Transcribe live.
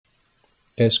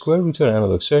A square router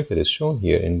analog circuit is shown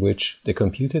here in which the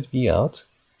computed Vout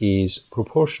is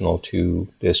proportional to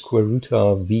the square root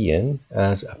of Vin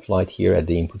as applied here at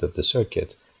the input of the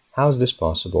circuit. How is this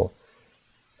possible?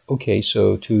 Okay,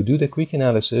 so to do the quick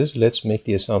analysis, let's make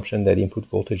the assumption that input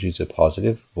voltage is a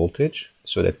positive voltage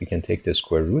so that we can take the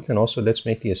square root, and also let's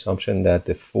make the assumption that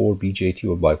the 4 BJT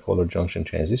or bipolar junction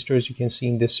transistors you can see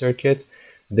in this circuit,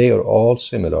 they are all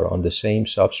similar on the same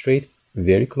substrate,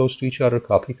 very close to each other,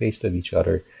 copy-paste of each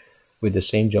other with the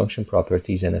same junction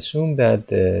properties, and assume that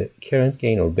the current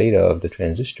gain or beta of the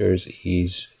transistors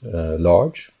is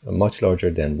large, much larger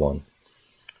than 1.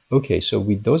 Okay, so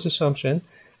with those assumptions,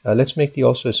 let's make the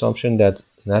also assumption that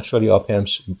naturally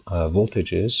op-amps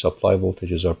voltages, supply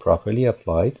voltages are properly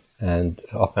applied and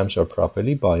op-amps are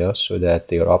properly biased so that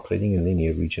they are operating in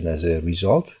linear region. As a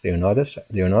result, they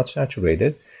are not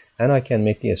saturated, and I can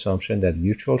make the assumption that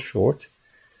virtual short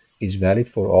is valid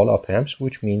for all op-amps,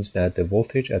 which means that the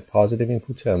voltage at positive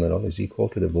input terminal is equal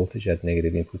to the voltage at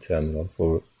negative input terminal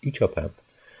for each op-amp.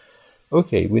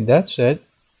 Okay, with that said,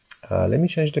 let me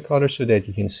change the color so that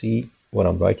you can see what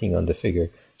I'm writing on the figure.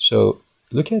 So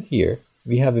look at here,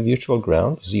 we have a virtual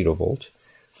ground, 0 volt.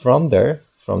 From there,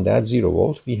 from that 0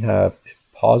 volt, we have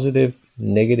positive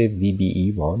negative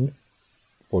VBE1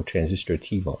 for transistor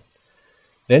T1.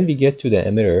 Then we get to the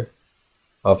emitter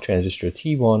of transistor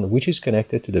T1, which is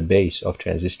connected to the base of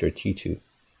transistor T2.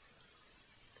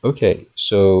 Okay,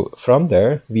 so from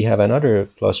there, we have another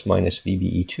plus minus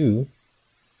VBE2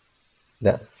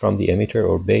 that from the emitter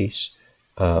or base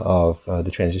of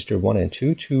the transistor 1 and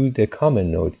 2 to the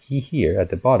common node E here at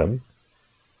the bottom.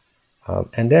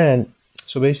 And then,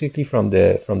 so basically from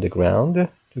the ground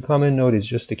to common node is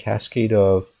just a cascade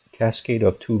of 2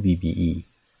 VBE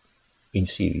in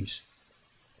series.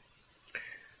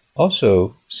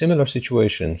 Also, similar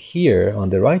situation here on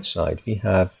the right side, we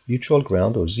have virtual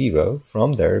ground or 0.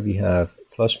 From there, we have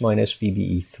plus minus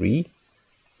VBE3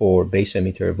 for base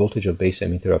emitter, voltage of base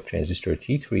emitter of transistor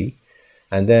T3.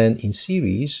 And then in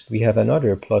series, we have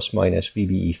another plus minus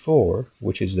VBE4,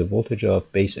 which is the voltage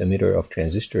of base emitter of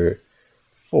transistor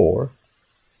 4.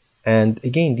 And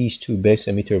again, these two base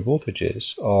emitter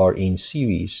voltages are in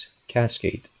series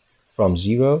cascade from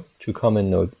 0 to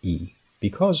common node E.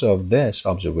 Because of this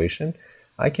observation,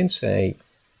 I can say,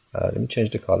 let me change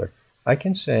the color. I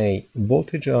can say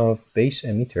voltage of base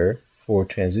emitter for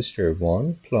transistor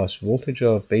 1 plus voltage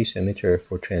of base emitter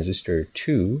for transistor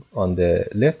 2 on the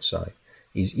left side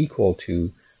is equal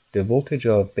to the voltage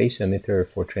of base emitter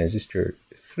for transistor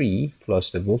 3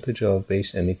 plus the voltage of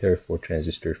base emitter for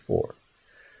transistor 4.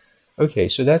 Okay,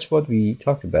 so that's what we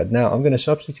talked about. Now I'm going to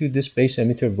substitute this base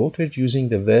emitter voltage using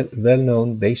the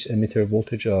well-known base emitter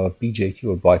voltage of BJT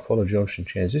or bipolar junction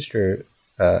transistor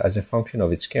as a function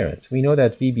of its current. We know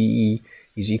that VBE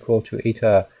is equal to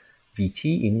eta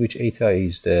VT, in which eta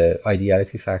is the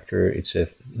ideality factor. It's a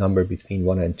number between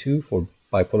 1 and 2 for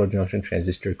bipolar junction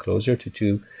transistor closer to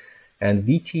 2. And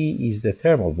VT is the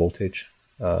thermal voltage.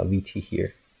 VT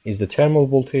here is the thermal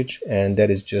voltage, and that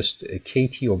is just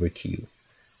KT over Q.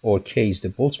 Or K is the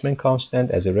Boltzmann constant.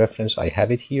 As a reference, I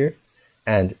have it here.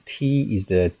 And T is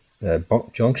the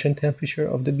junction temperature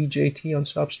of the BJT on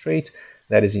substrate.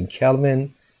 That is in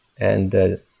Kelvin.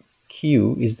 And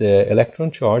Q is the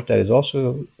electron charge that is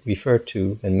also referred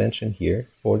to and mentioned here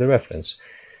for the reference.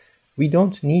 We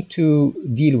don't need to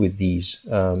deal with these.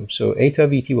 So eta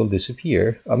VT will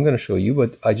disappear. I'm going to show you,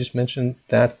 but I just mentioned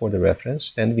that for the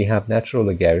reference. Then we have natural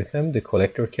logarithm, the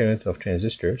collector current of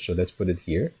transistor. So let's put it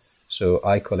here. So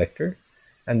I collector,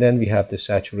 and then we have the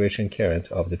saturation current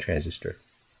of the transistor.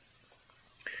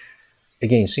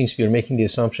 Again, since we are making the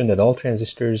assumption that all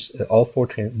transistors, all 4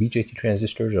 BJT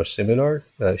transistors are similar,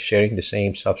 sharing the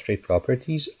same substrate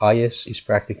properties, IS is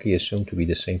practically assumed to be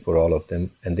the same for all of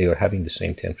them, and they are having the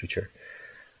same temperature.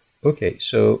 Okay,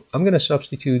 so I'm going to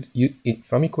substitute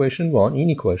from equation 1,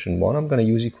 in equation 1, I'm going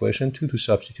to use equation 2 to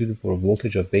substitute for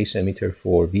voltage of base emitter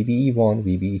for VBE1,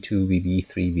 VBE2,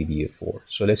 VBE3, VBE4.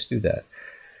 So let's do that.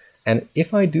 And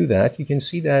if I do that, you can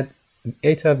see that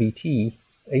eta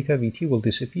VT will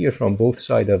disappear from both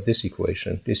sides of this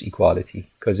equation, this equality,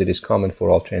 because it is common for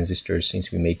all transistors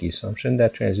since we made the assumption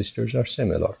that transistors are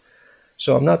similar.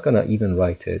 So I'm not going to even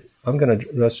write it. I'm going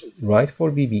to just write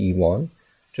for VBE1,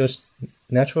 just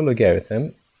natural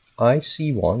logarithm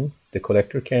IC1, the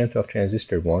collector current of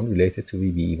transistor 1 related to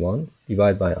VBE1,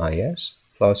 divided by IS,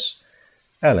 plus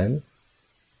ln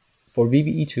for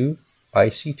VBE2,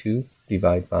 IC2,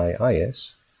 divided by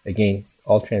IS. Again,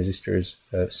 all transistors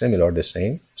similar, the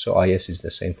same, so IS is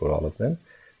the same for all of them.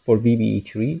 For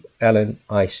VBE3, ln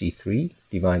IC3,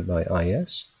 divided by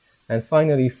IS. And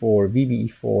finally, for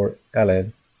VBE4,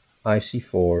 ln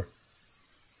IC4,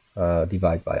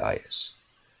 divided by Is.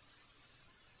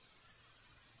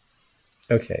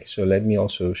 Okay, so let me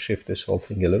also shift this whole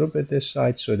thing a little bit this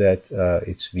side so that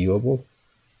it's viewable.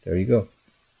 There you go.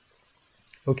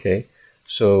 Okay,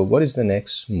 so what is the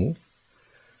next move?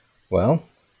 Well,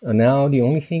 now the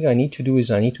only thing I need to do is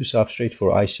I need to substrate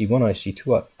for IC1,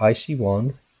 IC2,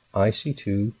 IC1,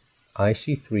 IC2,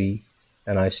 IC3,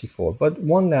 and IC4. But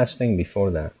one last thing before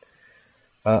that.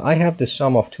 I have the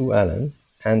sum of two Ln,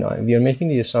 and we are making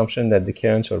the assumption that the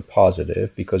currents are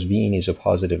positive because Vin is a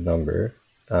positive number,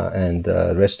 and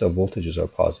the rest of voltages are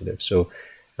positive. So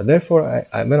therefore,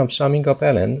 when I'm summing up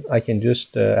Ln, I can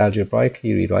just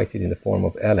algebraically rewrite it in the form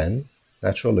of Ln,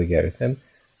 natural logarithm,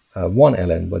 1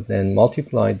 Ln, but then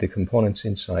multiply the components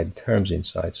inside, terms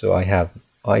inside. So I have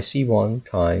IC1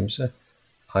 times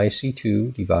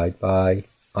IC2 divided by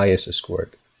Is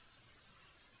squared.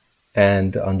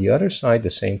 And on the other side, the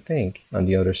same thing. On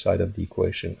the other side of the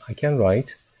equation, I can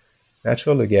write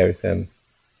natural logarithm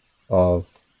of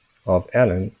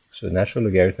Ln, so natural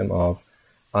logarithm of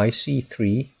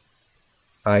IC3,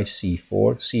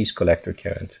 IC4, C is collector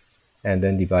current, and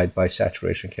then divide by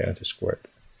saturation current squared.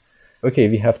 Okay,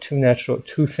 we have natural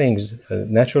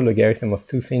logarithm of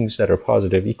two things that are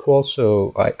positive equal,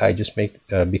 so I just make,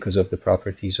 because of the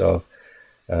properties of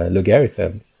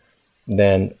logarithm,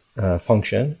 then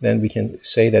function, then we can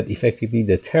say that effectively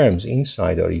the terms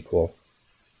inside are equal.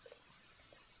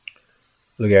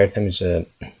 Logarithm is a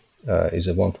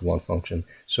one-to-one function.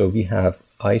 So we have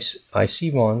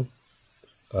IC1,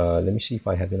 let me see if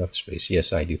I have enough space.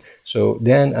 Yes, I do. So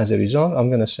then as a result, I'm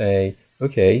going to say,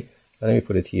 okay, let me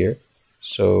put it here.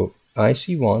 So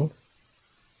IC1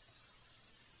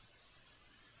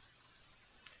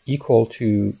 equal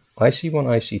to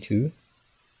IC1,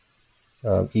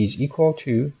 IC2 is equal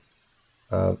to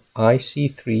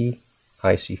IC3,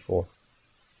 IC4.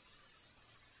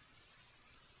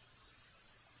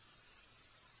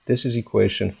 This is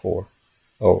equation 4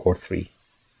 or 3.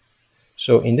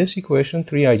 So in this equation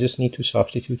 3, I just need to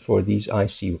substitute for these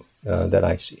IC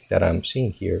that I'm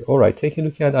seeing here. All right, take a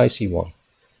look at IC1,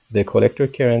 the collector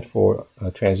current for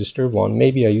transistor 1.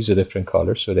 Maybe I use a different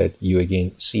color so that you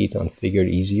again see it on figure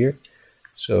easier.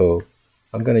 So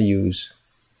I'm going to use,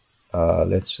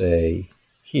 let's say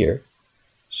here.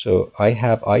 So I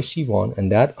have IC1,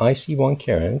 and that IC1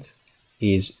 current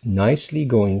is nicely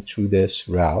going through this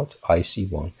route,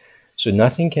 IC1. So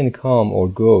nothing can come or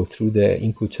go through the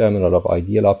input terminal of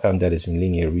ideal op-amp that is in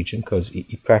linear region, because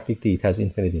practically it has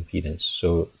infinite impedance.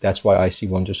 So that's why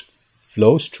IC1 just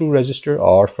flows through resistor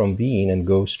R from Vin and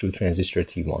goes through transistor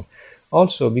T1.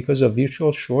 Also, because of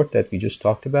virtual short that we just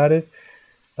talked about it,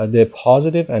 the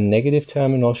positive and negative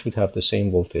terminal should have the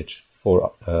same voltage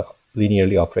for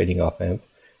linearly operating op-amp.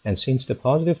 And since the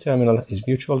positive terminal is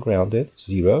virtual grounded,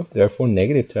 0, therefore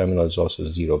negative terminal is also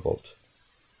 0 volt.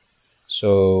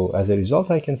 So as a result,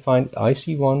 I can find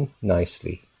IC1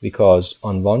 nicely, because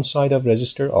on one side of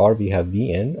resistor R we have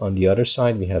Vn, on the other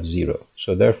side we have 0.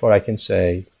 So therefore I can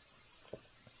say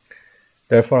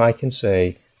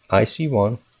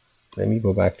IC1, let me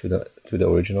go back to the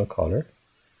original color.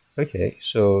 Okay,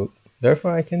 so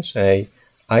therefore I can say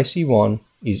IC1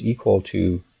 is equal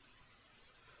to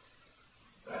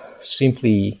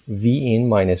simply Vin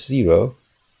minus 0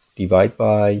 divided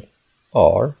by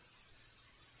R,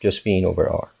 just Vin over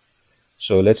R.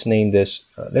 So let's name this,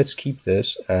 let's keep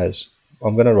this as,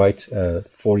 I'm going to write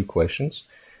 4 equations.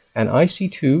 And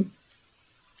IC2,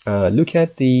 look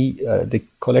at the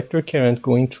collector current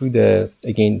going through the,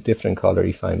 again, different color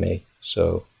if I may.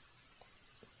 So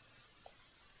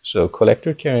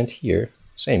collector current here,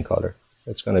 same color.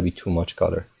 That's going to be too much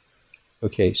color.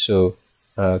 Okay, so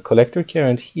collector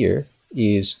current here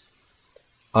is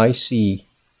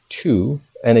IC2,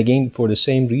 and again for the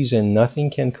same reason, nothing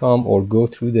can come or go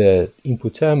through the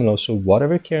input terminal, so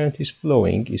whatever current is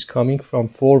flowing is coming from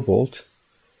 4 volt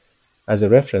as a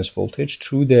reference voltage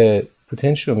through the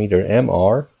potentiometer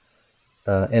MR,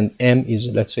 and M is,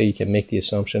 let's say you can make the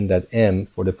assumption that M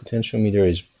for the potentiometer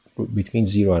is between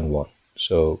 0 and 1.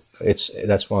 So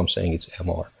that's why I'm saying it's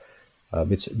MR.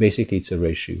 It's a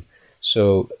ratio.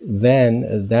 So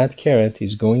then that current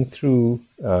is going through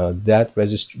that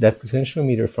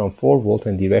potentiometer from 4 volt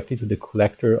and directly to the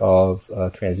collector of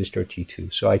transistor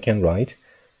T2. So I can write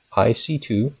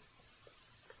IC2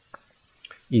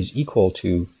 is equal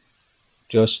to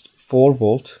just 4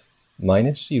 volt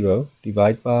minus 0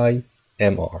 divided by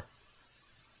MR.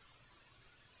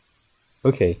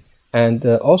 Okay, and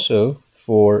also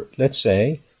for, let's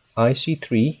say,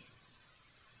 IC3,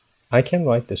 I can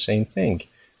write the same thing.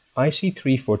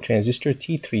 IC3 for transistor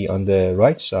T3 on the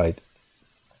right side,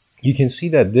 you can see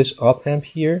that this op-amp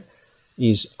here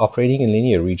is operating in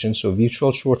linear region, so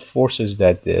virtual short forces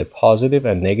that the positive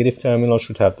and negative terminal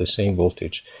should have the same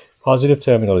voltage. Positive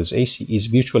terminal is AC, is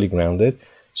virtually grounded,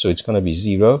 so it's going to be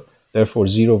 0, therefore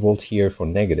 0 volt here for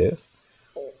negative.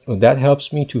 That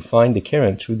helps me to find the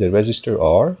current through the resistor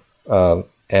R,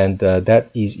 and that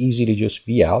is easily just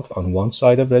V out on one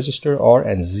side of resistor R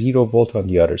and 0 volt on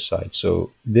the other side.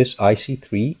 So this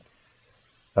IC3,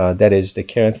 that is the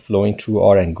current flowing through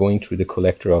R and going through the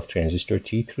collector of transistor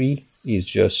T3, is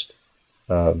just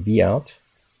V out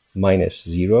minus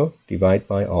 0 divided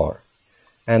by R.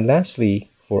 And lastly,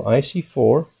 for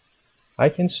IC4, I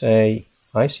can say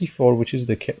IC4, which is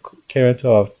the current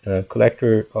of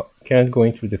current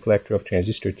going through the collector of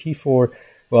transistor T4,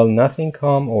 well, nothing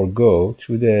come or go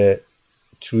through the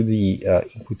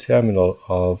input terminal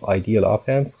of ideal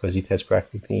op-amp because it has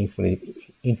practically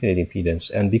infinite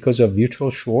impedance. And because of virtual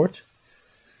short,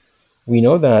 we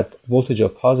know that voltage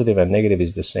of positive and negative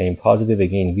is the same. Positive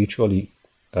again virtually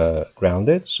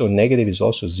grounded, so negative is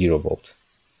also 0 volt.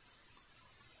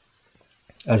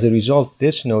 As a result,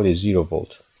 this node is 0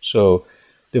 volt. So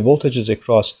the voltages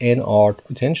across NR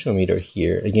potentiometer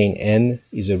here, again, N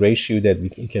is a ratio that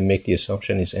we can make the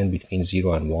assumption is N between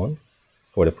 0 and 1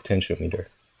 for the potentiometer,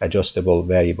 adjustable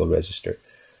variable resistor.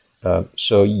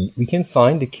 So we can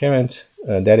find the current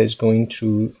that is going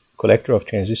through collector of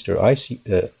transistor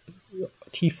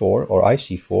T4 or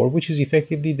IC4, which is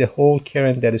effectively the whole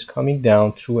current that is coming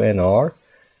down through NR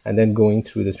and then going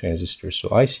through the transistor. So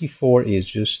IC4 is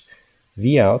just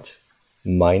V out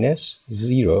minus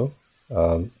 0,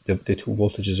 the two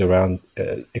voltages around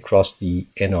across the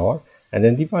NR, and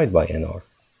then divide by NR.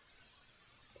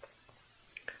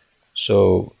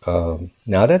 So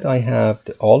now that I have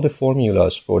all the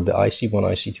formulas for the IC1,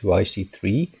 IC2,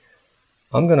 IC3,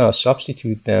 I'm going to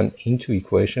substitute them into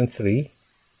equation 3,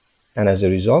 and as a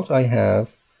result I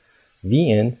have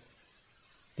Vn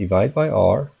divided by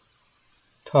R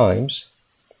times,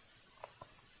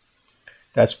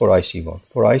 that's for IC1.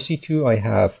 For IC2 I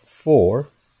have 4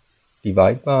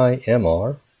 divided by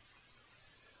MR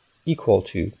equal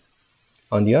to,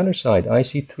 on the other side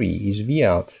IC3 is V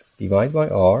out divided by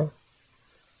R,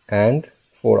 and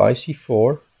for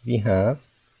IC4 we have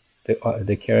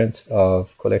the current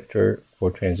of collector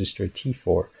for transistor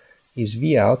T4 is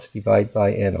V out divided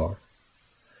by NR.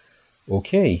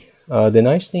 Okay, the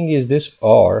nice thing is this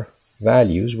R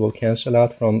values will cancel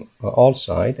out from all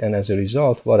sides, and as a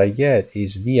result what I get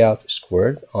is V out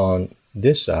squared on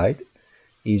this side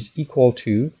is equal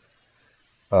to,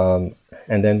 and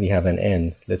then we have an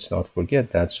N, let's not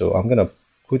forget that, so I'm going to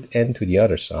put N to the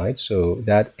other side, so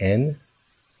that N,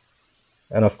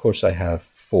 and of course I have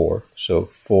 4, so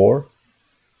 4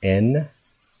 N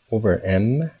over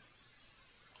M,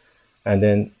 and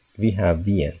then we have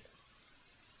Vn.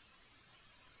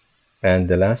 And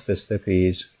the last step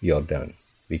is we are done,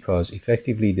 because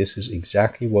effectively this is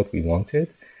exactly what we wanted,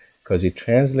 because it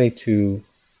translates to,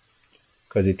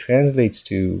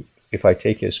 if I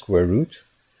take a square root,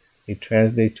 it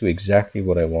translates to exactly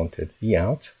what I wanted. V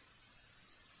out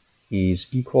is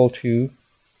equal to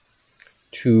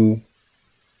 2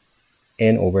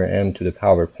 N over M to the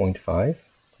power 0.5,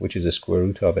 which is the square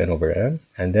root of N over M,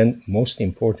 and then most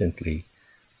importantly,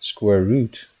 square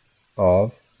root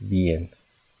of Vn.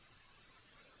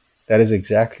 That is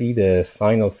exactly the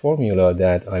final formula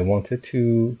that I wanted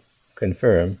to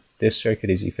confirm. This circuit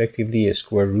is effectively a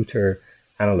square rooter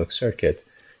analog circuit.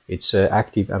 It's an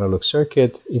active analog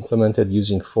circuit implemented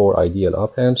using 4 ideal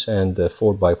op-amps and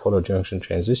 4 bipolar junction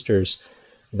transistors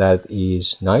that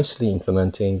is nicely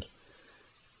implementing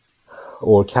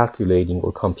or calculating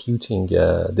or computing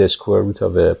the square root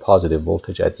of a positive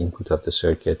voltage at input of the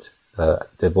circuit.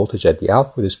 The voltage at the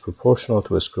output is proportional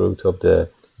to a square root of the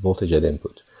voltage at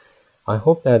input. I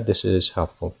hope that this is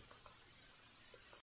helpful.